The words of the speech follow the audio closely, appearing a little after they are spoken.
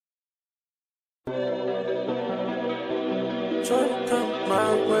Try to come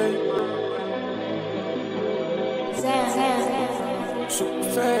my way. Super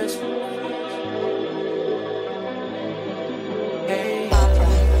fast. Hey.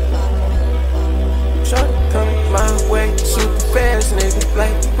 Try to come my way. Super fast, nigga.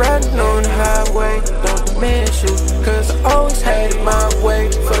 Like riding on the highway. Don't demand shit, cause I always had it my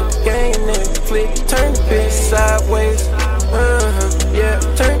way. Fuck the game, nigga. Flick, turn the bitch sideways. Yeah,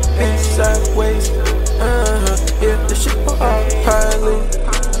 turn the bitch sideways. Yeah, the shit for all pilot.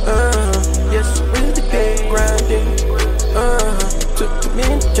 Yes, really big grinding. Took a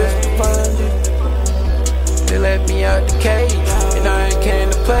minute just to find it. They let me out the cage, and I ain't came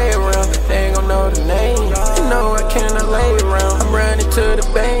to play around. They ain't gon' know the name. You know I cannot lay around. I'm running to the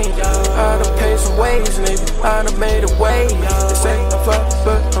bank. I done paid some ways, nigga. I done made a way. They say I'm flop,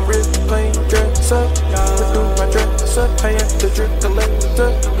 but I'm really playing dress up. But do my dress up, I am the drip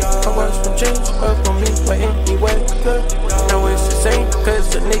collector. I watch them change up on me by any way. Now it's insane, cause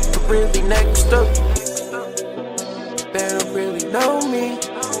the nigga really next up. They don't really know me,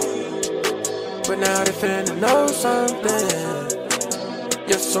 but now they finna know something.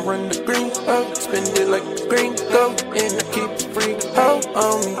 Yes, I run the green up, spend it like the green go, and I keep the free hoe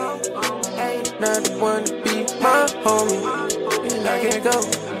on me. Now they wanna be my homie, and I can't go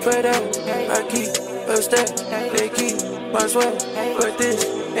for that. I keep a step, they keep my sweat, but this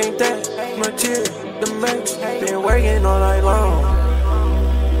ain't that material. The max, been working all night long,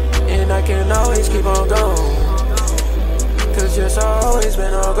 and I can always keep on going. Cause yes, I always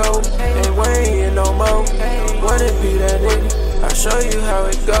been on go, ain't worrying no more. Wanna be that nigga, I'll show you how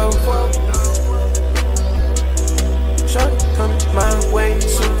it go. Shorty come my way,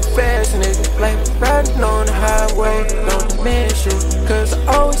 super fast nigga. Like riding on the highway, don't demand shit, cause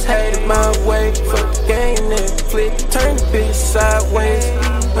I always had it my way. Fuck the game, nigga, flick, turn the bitch sideways.